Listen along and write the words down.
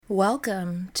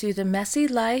Welcome to the Messy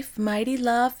Life, Mighty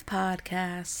Love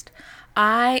podcast.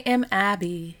 I am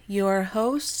Abby, your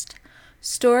host,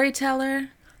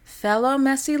 storyteller, fellow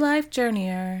Messy Life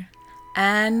journeyer,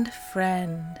 and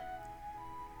friend.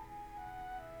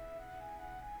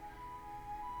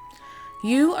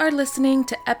 You are listening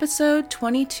to episode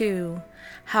 22,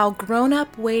 How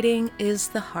Grown-Up Waiting is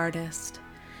the Hardest.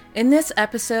 In this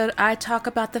episode, I talk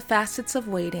about the facets of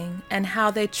waiting and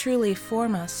how they truly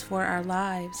form us for our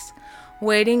lives.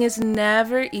 Waiting is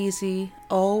never easy,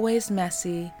 always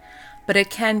messy, but it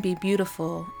can be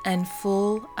beautiful and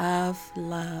full of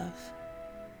love.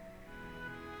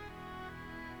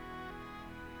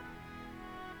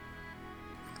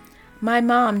 My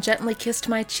mom gently kissed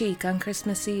my cheek on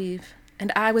Christmas Eve,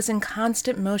 and I was in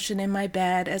constant motion in my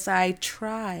bed as I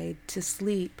tried to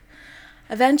sleep.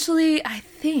 Eventually, I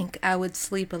think I would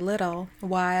sleep a little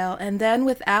while and then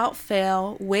without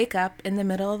fail wake up in the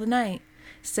middle of the night,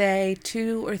 say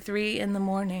 2 or 3 in the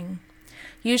morning.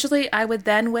 Usually, I would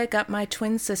then wake up my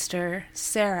twin sister,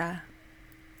 Sarah.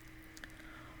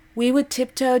 We would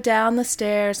tiptoe down the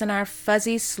stairs in our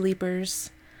fuzzy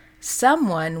sleepers.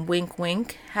 Someone, wink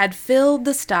wink, had filled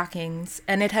the stockings,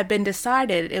 and it had been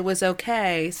decided it was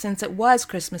okay since it was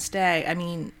Christmas Day.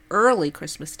 Early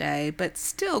Christmas Day, but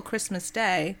still Christmas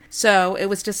Day. So it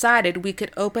was decided we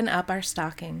could open up our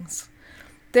stockings.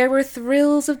 There were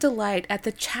thrills of delight at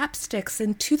the chapsticks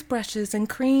and toothbrushes and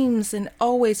creams, and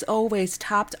always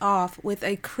topped off with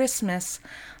a Christmas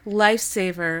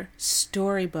lifesaver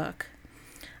storybook.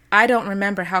 I don't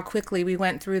remember how quickly we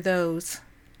went through those.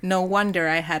 No wonder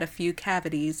I had a few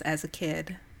cavities as a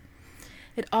kid.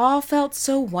 It all felt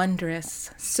so wondrous,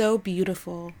 so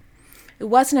beautiful. It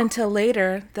wasn't until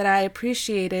later that I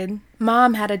appreciated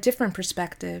Mom had a different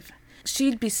perspective.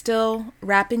 She'd be still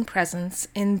wrapping presents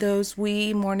in those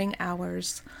wee morning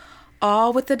hours,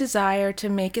 all with the desire to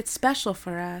make it special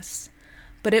for us.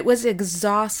 But it was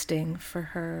exhausting for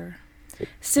her.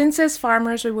 Since as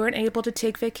farmers we weren't able to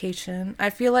take vacation,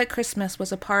 I feel like Christmas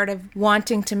was a part of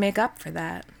wanting to make up for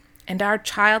that, and our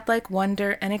childlike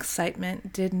wonder and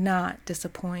excitement did not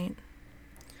disappoint.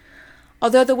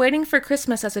 Although the waiting for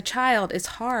Christmas as a child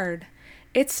is hard,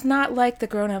 it's not like the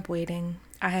grown-up waiting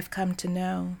I have come to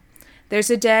know.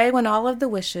 There's a day when all of the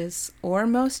wishes, or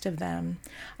most of them,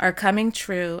 are coming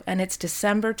true, and it's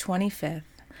December 25th,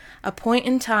 a point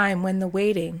in time when the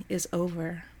waiting is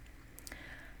over.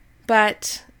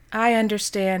 But I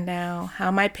understand now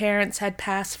how my parents had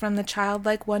passed from the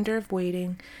childlike wonder of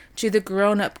waiting to the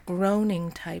grown-up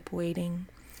groaning type waiting.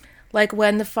 Like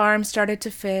when the farm started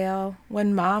to fail,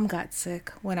 when Mom got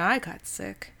sick, when I got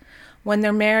sick, when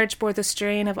their marriage bore the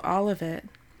strain of all of it.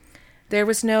 There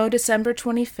was no December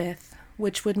 25th,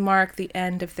 which would mark the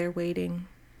end of their waiting.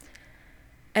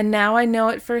 And now I know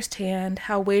at firsthand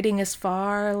how waiting is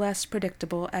far less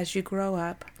predictable as you grow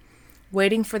up.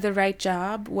 Waiting for the right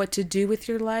job, what to do with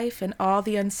your life, and all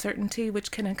the uncertainty which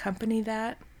can accompany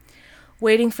that.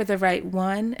 Waiting for the right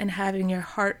one and having your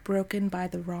heart broken by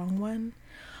the wrong one.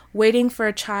 Waiting for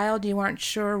a child you aren't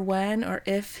sure when or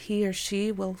if he or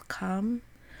she will come.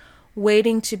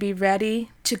 Waiting to be ready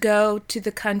to go to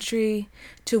the country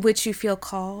to which you feel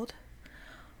called.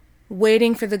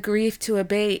 Waiting for the grief to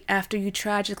abate after you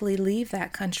tragically leave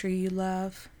that country you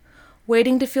love.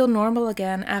 Waiting to feel normal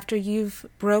again after you've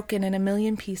broken in a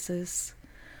million pieces.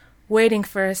 Waiting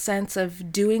for a sense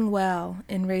of doing well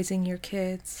in raising your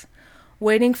kids.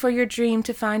 Waiting for your dream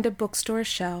to find a bookstore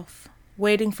shelf.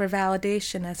 Waiting for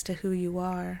validation as to who you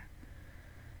are.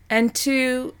 And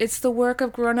 2, it's the work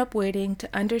of grown-up waiting to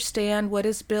understand what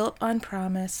is built on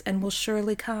promise and will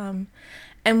surely come,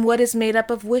 and what is made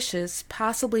up of wishes,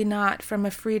 possibly not from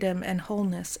a freedom and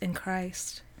wholeness in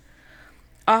Christ.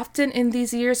 Often in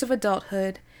these years of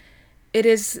adulthood, it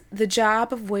is the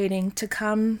job of waiting to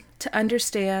come to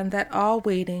understand that all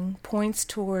waiting points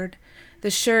toward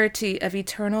the surety of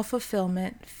eternal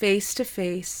fulfillment,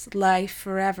 face-to-face, life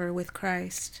forever with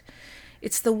Christ.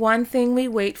 It's the one thing we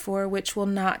wait for which will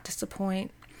not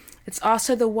disappoint. It's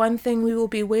also the one thing we will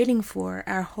be waiting for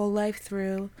our whole life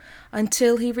through,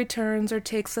 until He returns or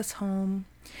takes us home.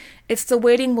 It's the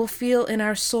waiting we'll feel in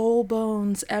our soul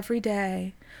bones every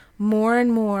day, more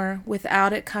and more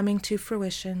without it coming to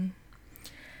fruition.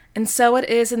 And so it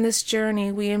is in this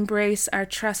journey we embrace our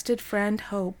trusted friend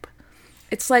Hope.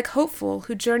 It's like Hopeful,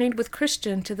 who journeyed with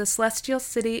Christian to the celestial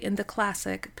city in the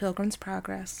classic Pilgrim's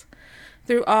Progress.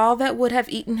 Through all that would have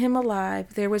eaten him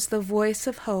alive, there was the voice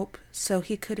of hope, so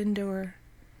he could endure.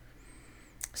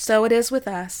 So it is with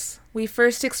us. We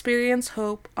first experience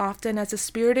hope often as a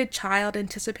spirited child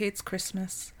anticipates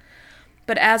Christmas.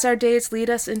 But as our days lead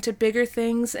us into bigger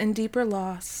things and deeper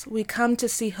loss, we come to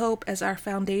see hope as our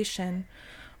foundation,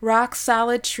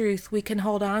 rock-solid truth we can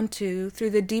hold on to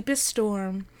through the deepest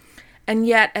storm, and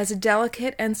yet as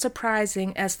delicate and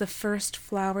surprising as the first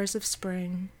flowers of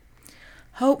spring.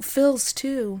 Hope fills,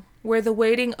 too, where the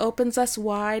waiting opens us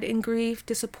wide in grief,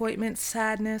 disappointment,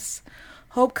 sadness.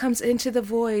 Hope comes into the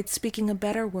void, speaking a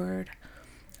better word,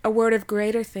 a word of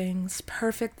greater things,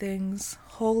 perfect things,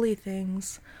 holy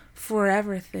things,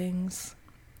 forever things.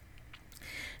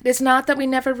 It is not that we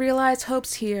never realize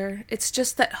hope's here. It's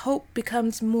just that hope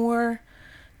becomes more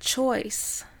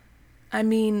choice.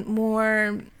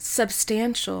 More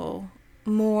substantial,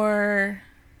 more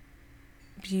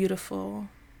beautiful.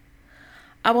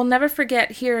 I will never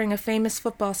forget hearing a famous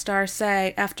football star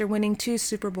say after winning 2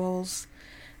 Super Bowls,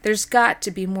 "There's got to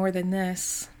be more than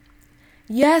this."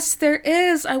 Yes, there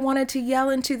is, I wanted to yell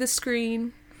into the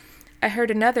screen. I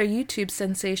heard another YouTube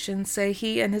sensation say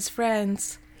he and his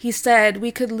friends, he said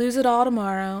we could lose it all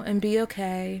tomorrow and be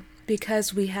okay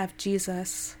because we have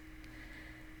Jesus.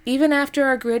 Even after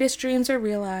our greatest dreams are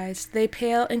realized, they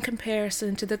pale in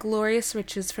comparison to the glorious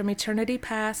riches from eternity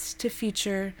past to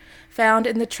future found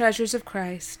in the treasures of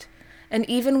Christ. And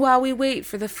even while we wait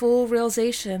for the full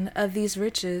realization of these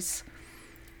riches,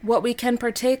 what we can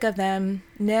partake of them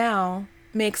now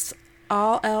makes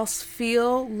all else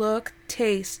feel, look,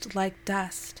 taste like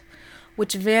dust,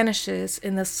 which vanishes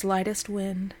in the slightest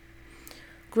wind.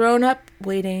 Grown up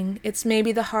waiting, it's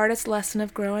maybe the hardest lesson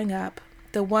of growing up,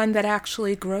 the one that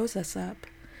actually grows us up.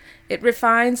 It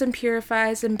refines and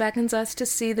purifies and beckons us to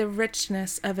see the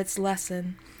richness of its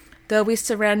lesson, though we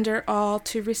surrender all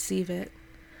to receive it.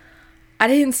 I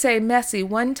didn't say messy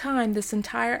one time this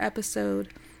entire episode,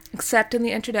 except in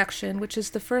the introduction, which is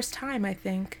the first time, I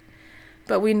think.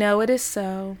 But we know it is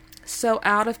so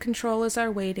out of control is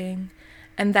our waiting,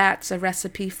 and that's a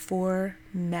recipe for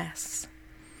mess.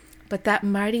 But that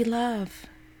mighty love,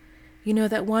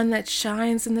 that one that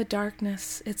shines in the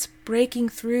darkness, it's breaking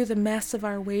through the mess of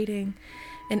our waiting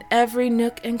in every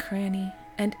nook and cranny,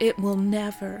 and it will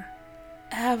never,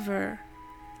 ever,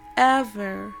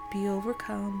 ever be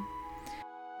overcome.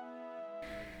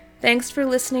 Thanks for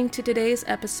listening to today's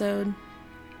episode.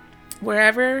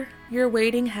 Wherever your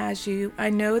waiting has you,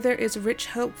 I know there is rich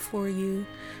hope for you,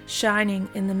 shining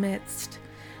in the midst.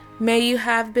 May you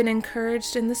have been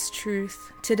encouraged in this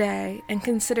truth today and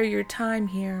consider your time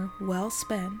here well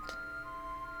spent.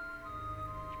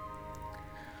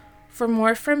 For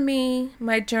more from me,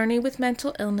 my journey with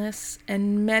mental illness,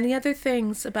 and many other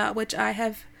things about which I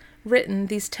have written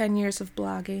these 10 years of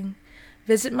blogging,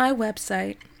 visit my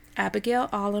website,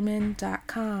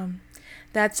 AbigailAlleman.com.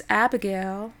 That's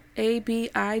Abigail,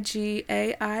 Abigail,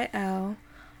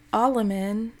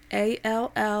 Alleman,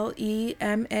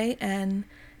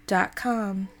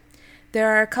 Alleman.com. There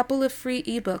are a couple of free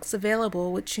ebooks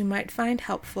available which you might find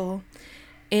helpful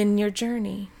in your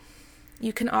journey.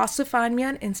 You can also find me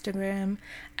on Instagram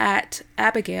at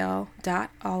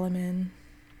abigail.alleman.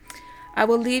 I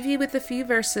will leave you with a few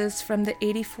verses from the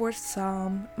 84th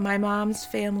Psalm, my mom's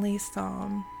family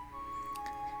psalm.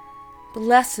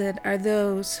 Blessed are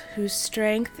those whose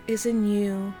strength is in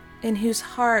you, in whose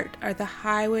heart are the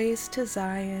highways to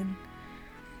Zion.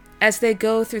 As they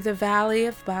go through the valley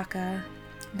of Baca,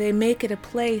 they make it a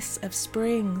place of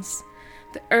springs.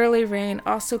 The early rain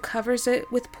also covers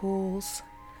it with pools.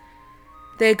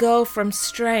 They go from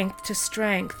strength to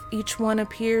strength. Each one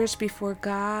appears before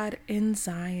God in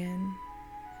Zion.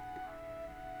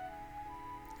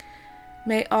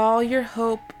 May all your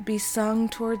hope be sung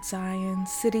toward Zion,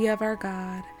 city of our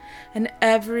God, and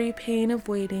every pain of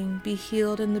waiting be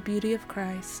healed in the beauty of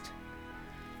Christ.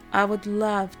 I would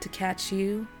love to catch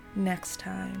you next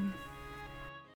time.